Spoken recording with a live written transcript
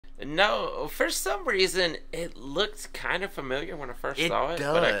No, for some reason it looked kind of familiar when I first saw it,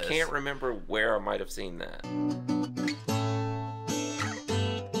 but I can't remember where I might have seen that.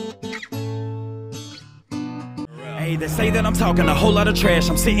 Hey, they say that I'm talking a whole lot of trash.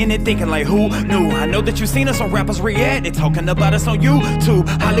 I'm sitting and thinking like, who knew? I know that you seen us on Rappers React. They talking about us on YouTube.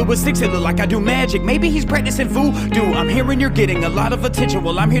 Hollywood 6, it look like I do magic. Maybe he's practicing voodoo. I'm hearing you're getting a lot of attention.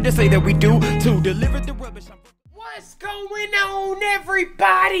 Well, I'm here to say that we do to deliver the rubbish. What's going on,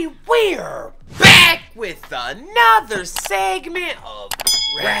 everybody? We're back with another segment of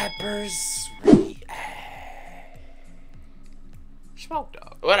Rappers React. Smoke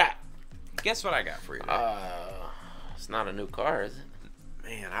Dog. What I? Guess what I got for you today? It's not a new car, is it?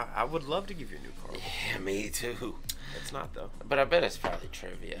 Man, I would love to give you a new car. Yeah, me too. It's not, though. But I bet it's probably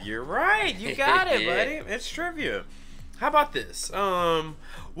trivia. You're right. You got it, Yeah. buddy. It's trivia. How about this?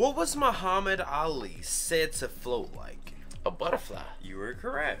 What was Muhammad Ali said to float like? A butterfly. You were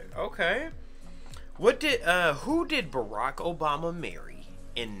correct. Okay. Who did Barack Obama marry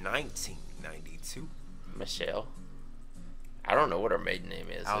in 1992? Michelle. I don't know what her maiden name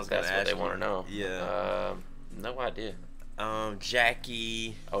is. I was If that's gonna what they ask want to you. know. Yeah. No idea.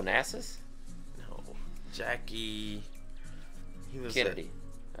 Jackie. Onassis? No. Jackie. He was Kennedy.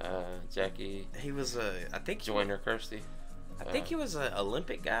 Jackie. He was a. I think. Joyner Kirsty. I think he was an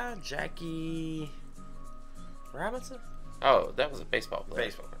Olympic guy. Jackie Robinson. Oh, that was a baseball player.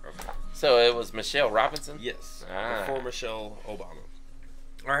 Baseball. Okay. So it was Michelle Robinson? Yes. Ah. Before Michelle Obama.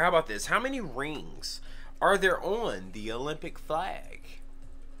 All right. How about this? How many rings are there on the Olympic flag?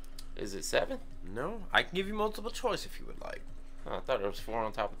 Is it 7? No. I can give you multiple choice if you would like. Oh, I thought it was 4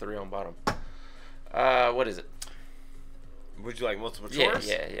 on top and 3 on bottom. What is it? Would you like multiple choice?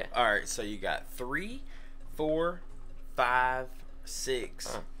 Yeah. All right. So you got 3, 4, 5,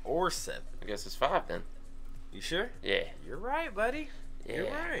 6, or 7. I guess it's 5 then. You sure? Yeah. You're right, buddy. Yeah.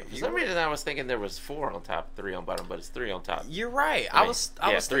 You're right. For some reason I was thinking there was 4 on top, 3 on bottom, but it's 3 on top. You're right. I I mean, was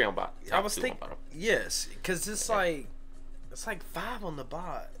 3 on bottom. I was 2 thinking. on bottom. Yes, because it's like 5 on the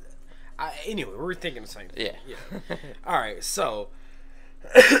bottom. Anyway, we're thinking the same thing. Yeah. All right. So,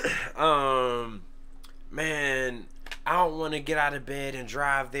 man, I don't want to get out of bed and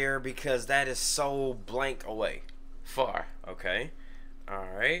drive there because that is so blank away. Far. Okay. All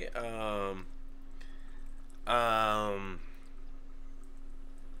right.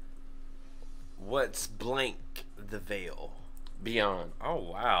 What's blank the veil? Beyond. Oh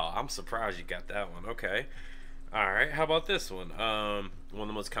wow, I'm surprised you got that one. Okay. All right. How about this one? One of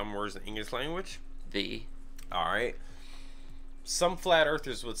the most common words in the English language. The. All right. Some flat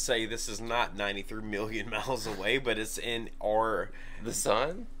earthers would say this is not 93 million miles away, but it's in our. The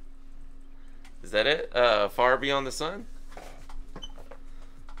sun? Is that it? Far beyond the sun?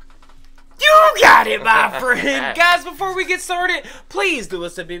 You got it, my friend. Guys, before we get started, please do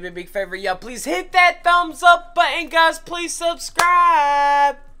us a big favor. Y'all, please hit that thumbs up button. Guys, please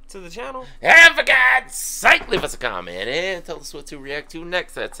subscribe to the channel. And for God's sake, leave us a comment and tell us what to react to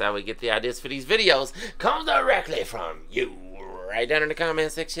next. That's how we get the ideas for these videos. Come directly from you. Right down in the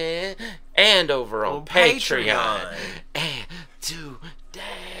comment section and over on Patreon. And today,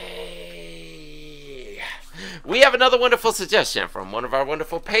 we have another wonderful suggestion from one of our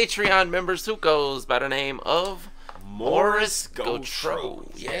wonderful Patreon members who goes by the name of Morris Gautreaux.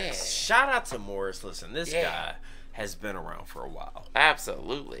 Yes. Shout out to Morris. Listen, this guy has been around for a while.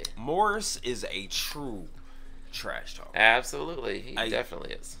 Absolutely. Morris is a true trash talker. Absolutely. He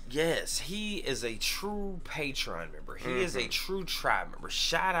definitely is. Yes, he is a true Patreon member. He is a true tribe member.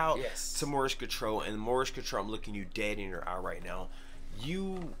 Shout out to Morris Gautreaux. And Morris Gautreaux, I'm looking you dead in your eye right now.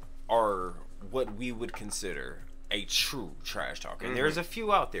 You are what we would consider a true trash talker. And there's a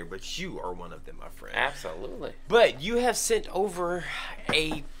few out there, but you are one of them, my friend. Absolutely. But you have sent over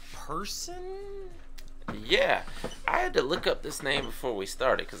a person? Yeah, I had to look up this name before we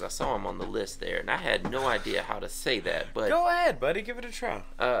started because I saw him on the list there, and I had no idea how to say that. But go ahead, buddy, give it a try.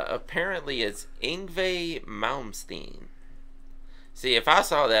 Apparently, it's Yngwie Malmsteen. See, if I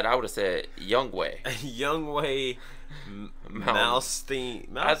saw that, I would have said Yngwie. Yngwie Malmsteen.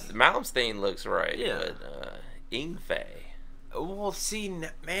 Malmsteen looks right. Yeah. But Yngwie. Well, see,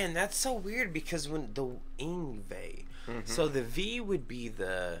 man, that's so weird because when the Yngwie, so the V would be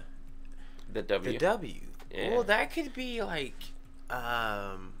the W. The W. Yeah. Well, that could be like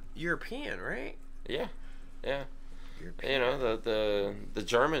European, right? Yeah. Yeah. European. You know, the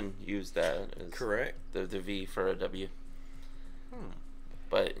German used that as correct. The V for a W.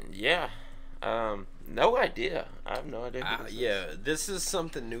 But yeah. No idea. I have no idea. Yeah, this is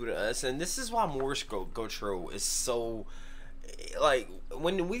something new to us, and this is why Morris Gautreaux is so like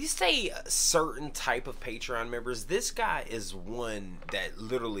when we say a certain type of Patreon members, this guy is one that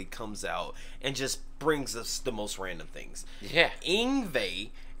literally comes out and just brings us the most random things. Yeah. Yngwie,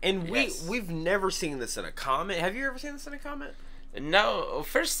 and we've never seen this in a comment. Have you ever seen this in a comment? No,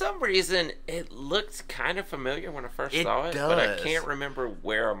 for some reason it looked kind of familiar when I first saw it, but I can't remember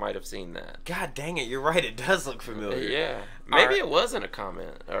where I might have seen that. God dang it, you're right, it does look familiar. Yeah, maybe it wasn't a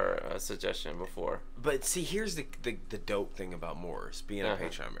comment or a suggestion before. But see, here's the dope thing about Morris being a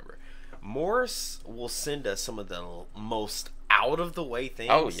Patreon member. Morris will send us some of the most out of the way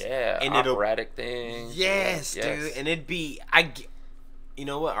things. Oh yeah, and operatic things. Yes, dude, and it'd be you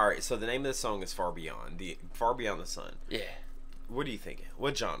know what? All right, so the name of the song is Far Beyond the Sun. Yeah. What are you thinking?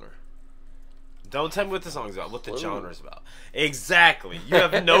 What genre? Don't tell me what the song's about. What the genre's about? Exactly. You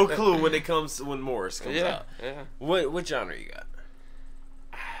have no clue when Morris comes out. Yeah. What genre you got?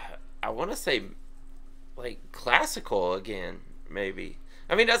 I want to say, like classical again, maybe.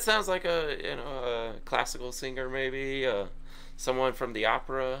 I mean, that sounds like a classical singer, maybe someone from the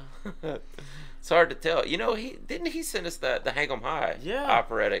opera. It's hard to tell. You know, he send us the Hang 'em High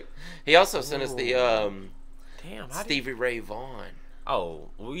operatic. He also sent us the Stevie Ray Vaughan. Oh,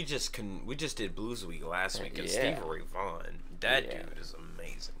 we just did Blues Week last week, and Stevie Ray Vaughan, that dude is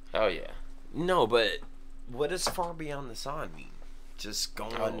amazing. Oh yeah. No, but what does Far Beyond the Sun mean? Just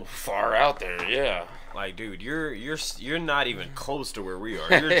going far out there, yeah. Like, dude, you're not even close to where we are.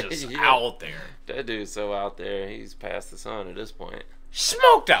 You're just out there. That dude's so out there. He's past the sun at this point.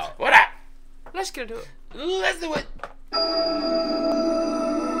 Smoked out. What up? Let's get into it. Let's do it.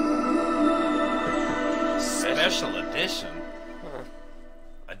 Special edition.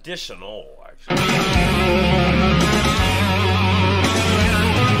 Additional, actually.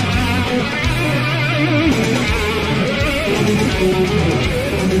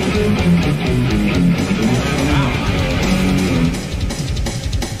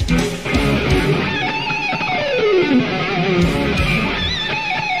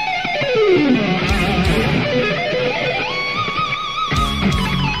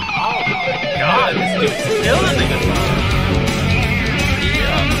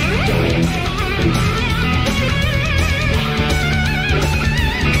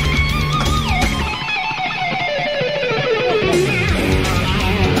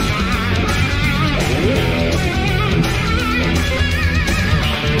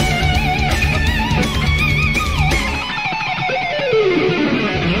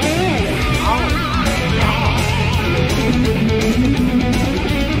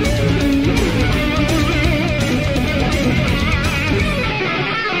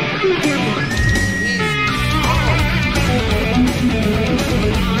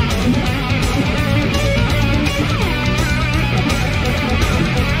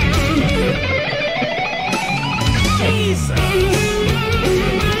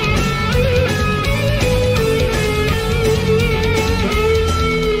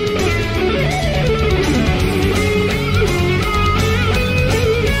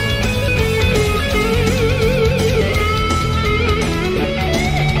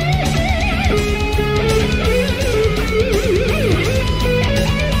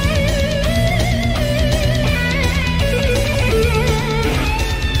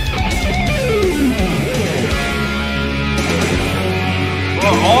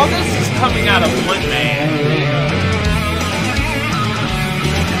 All this is coming out of one man.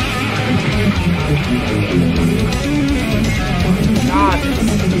 God, this is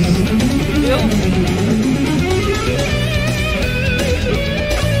filthy.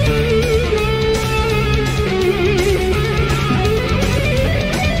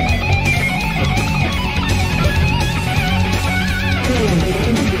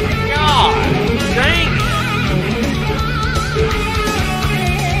 God, dang it.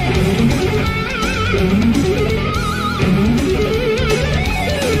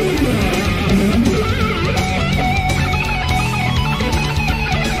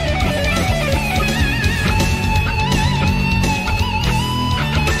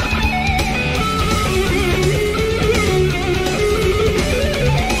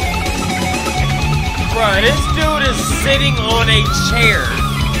 Bruh, this dude is sitting on a chair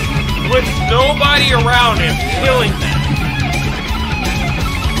with nobody around him killing them.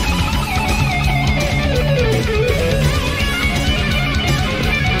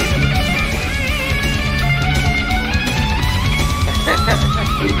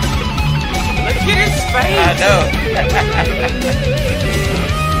 Look at his face. I know.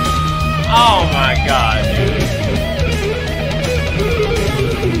 Oh my God, dude.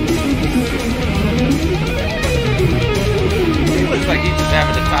 He looks like he's just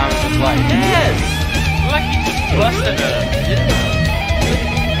having the time of his life. Yes. Like he just busted a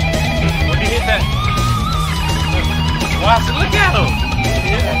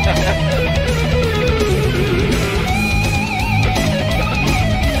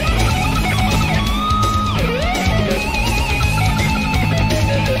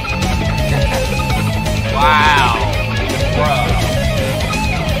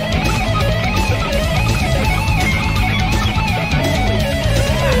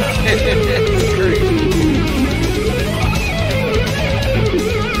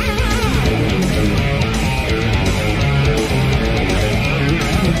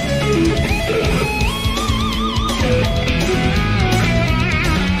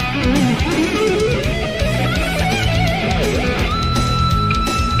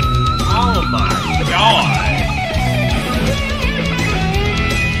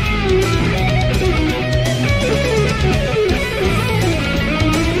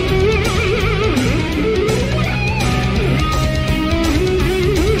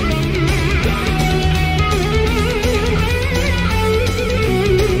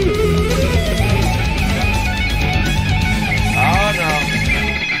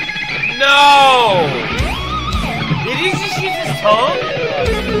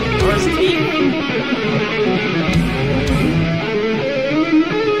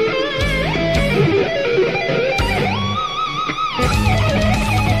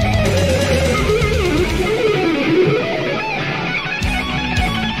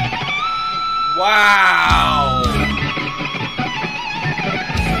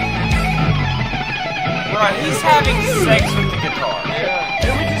Bro, he's having sex with the guitar. Yeah.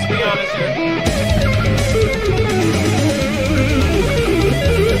 Can we just be honest here?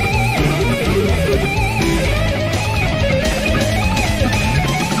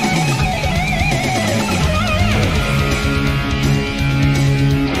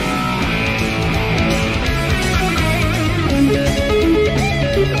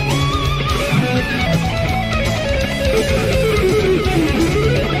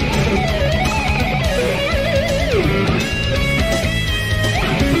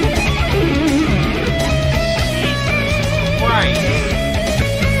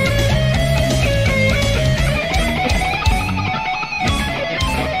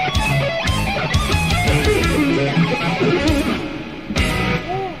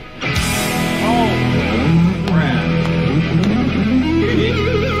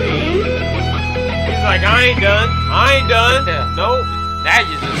 I ain't done. Yeah. Nope. Now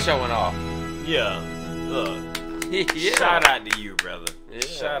you're just showing off. Yeah. Look. Yeah. Shout out to you, brother. Yeah.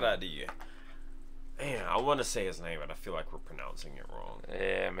 Shout out to you. Man, I want to say his name, but I feel like we're pronouncing it wrong.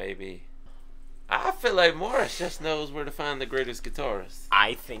 Yeah, maybe. I feel like Morris just knows where to find the greatest guitarist.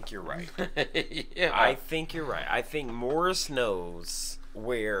 I think you're right. Yeah. I think you're right. I think Morris knows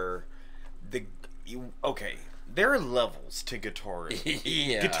where the... Okay. There are levels to guitarism.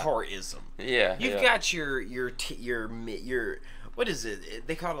 Yeah. Guitarism. Yeah. You've got your what is it?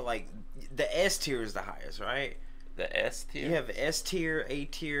 They call it like the S tier is the highest, right? The S tier. You have S tier, A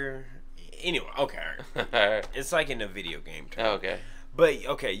tier. Anyway, okay. All right. It's like in a video game term. Okay. But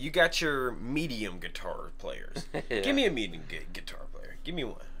okay, you got your medium guitar players. Yeah. Give me a medium guitar player. Give me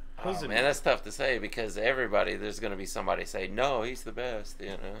one. Oh, man, that's tough to say because there's going to be somebody say, no, he's the best, you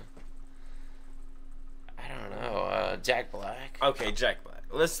know. I don't know. Jack Black. Okay, Jack Black.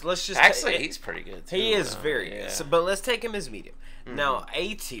 Let's just actually he's pretty good too. He is very good. So, but let's take him as medium. Now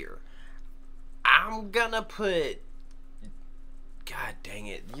A tier. I'm gonna put. God dang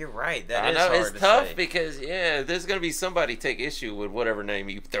it! You're right. That is hard it's to tough say. because there's gonna be somebody take issue with whatever name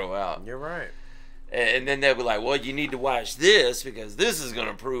you throw out. You're right. And then they'll be like, well, you need to watch this because this is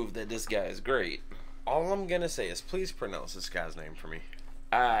gonna prove that this guy is great. All I'm gonna say is please pronounce this guy's name for me.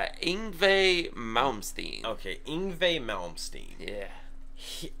 Yngwie Malmsteen. Okay, Yngwie Malmsteen. Yeah.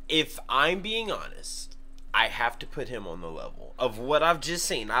 If I'm being honest, I have to put him on the level of what I've just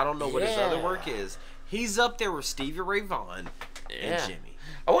seen. I don't know what his other work is. He's up there with Stevie Ray Vaughan and Jimmy.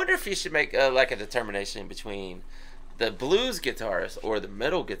 I wonder if you should make like a determination between the blues guitarist or the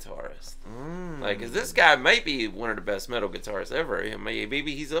metal guitarist. Like, 'cause this guy might be one of the best metal guitarists ever. I mean,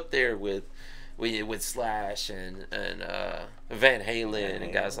 maybe he's up there with Slash and Van Halen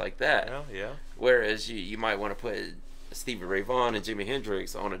and guys like that. Yeah. Whereas you might want to put Stevie Ray Vaughan and Jimi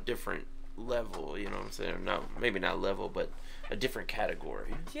Hendrix on a different level. You know what I'm saying? No, maybe not level, but a different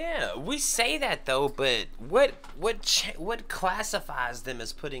category. Yeah, we say that though, but what classifies them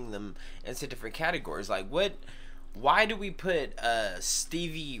as putting them into different categories? Like why do we put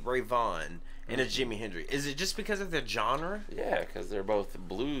Stevie Ray Vaughan and a Jimi Hendrix? Is it just because of their genre? Yeah, because they're both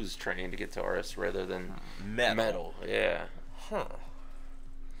blues trained guitarists rather than metal. Yeah. Huh.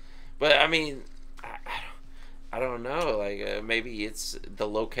 But I mean, I don't know. Like maybe it's the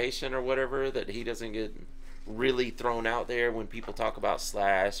location or whatever that he doesn't get really thrown out there when people talk about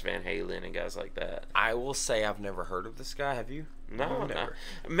Slash, Van Halen, and guys like that. I will say I've never heard of this guy. Have you? No, never.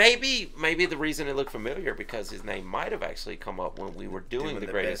 Maybe the reason it looked familiar because his name might have actually come up when we were doing the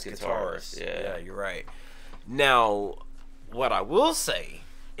greatest guitarist. Yeah, you're right. Now, what I will say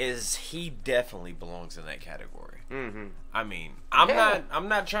is he definitely belongs in that category. I mean, I'm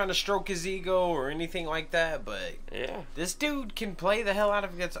not trying to stroke his ego or anything like that, but this dude can play the hell out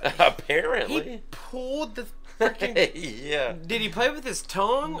of a guitar. Apparently, he pulled the freaking. Did he play with his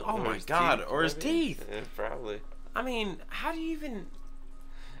tongue? Oh my god, teeth, or his teeth? Yeah, probably. I mean, how do you even?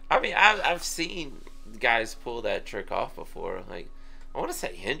 I mean, I've seen guys pull that trick off before. Like, I want to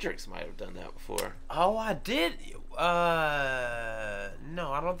say Hendrix might have done that before. Oh, I did. No,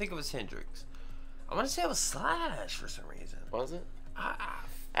 I don't think it was Hendrix. I want to say it was Slash for some reason. Was it?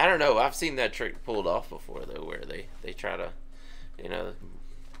 I don't know. I've seen that trick pulled off before though, where they try to,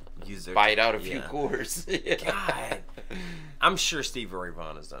 use their bite out a few chords. God, I'm sure Stevie Ray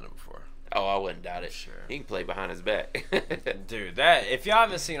Vaughan has done it before. Oh, I wouldn't doubt it. Sure. He can play behind his back. Dude, if y'all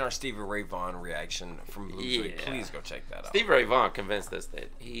haven't seen our Stevie Ray Vaughan reaction from Blues Week, please go check that out. Stevie Ray Vaughan convinced us that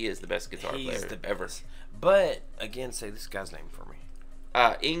he is the best guitar player ever. But, again, say this guy's name for me.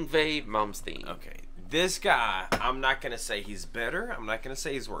 Yngwie Malmsteen. Okay. This guy, I'm not going to say he's better. I'm not going to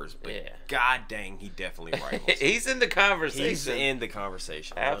say he's worse. But god dang, he definitely rivals. He's in the conversation. He's in the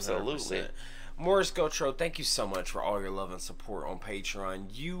conversation. Absolutely. 100%. Morris Gotro, thank you so much for all your love and support on Patreon.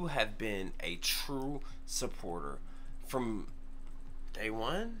 You have been a true supporter from day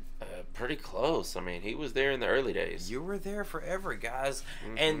one. Pretty close. I mean, he was there in the early days. You were there forever, guys.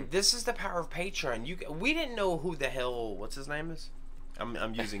 And this is the power of Patreon. We didn't know who the hell, what's his name is?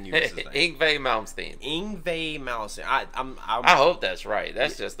 I'm using you as his name. Yngwie Malmsteen. Yngwie Malmsteen. I hope that's right.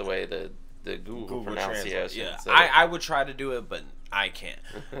 That's just the way the Google pronunciation. Yeah, I would try to do it, but I can't.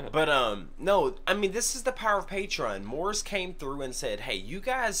 But no, I mean, this is the power of Patreon. Morris came through and said, "Hey, you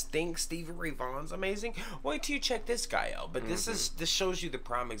guys think Stevie Ray Vaughan's amazing? Wait till you check this guy out." But this shows you the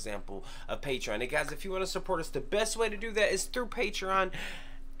prime example of Patreon. And guys, if you want to support us, the best way to do that is through Patreon.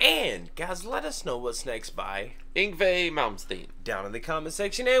 And guys, let us know what's next by Yngwie Malmsteen down in the comment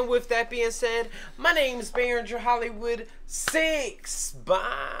section. And with that being said, my name is Behringer Hollywood 6. Bye.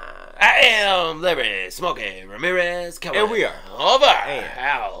 I am Larry Smokey Ramirez. And we are over and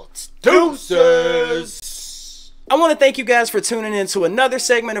out. Deuces. I want to thank you guys for tuning in to another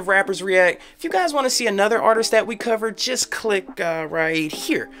segment of Rappers React. If you guys want to see another artist that we covered, just click right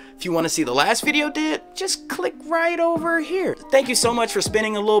here. If you want to see the last video did, just click right over here. Thank you so much for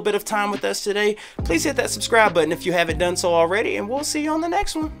spending a little bit of time with us today. Please hit that subscribe button if you haven't done so already, and we'll see you on the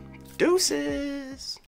next one. Deuces.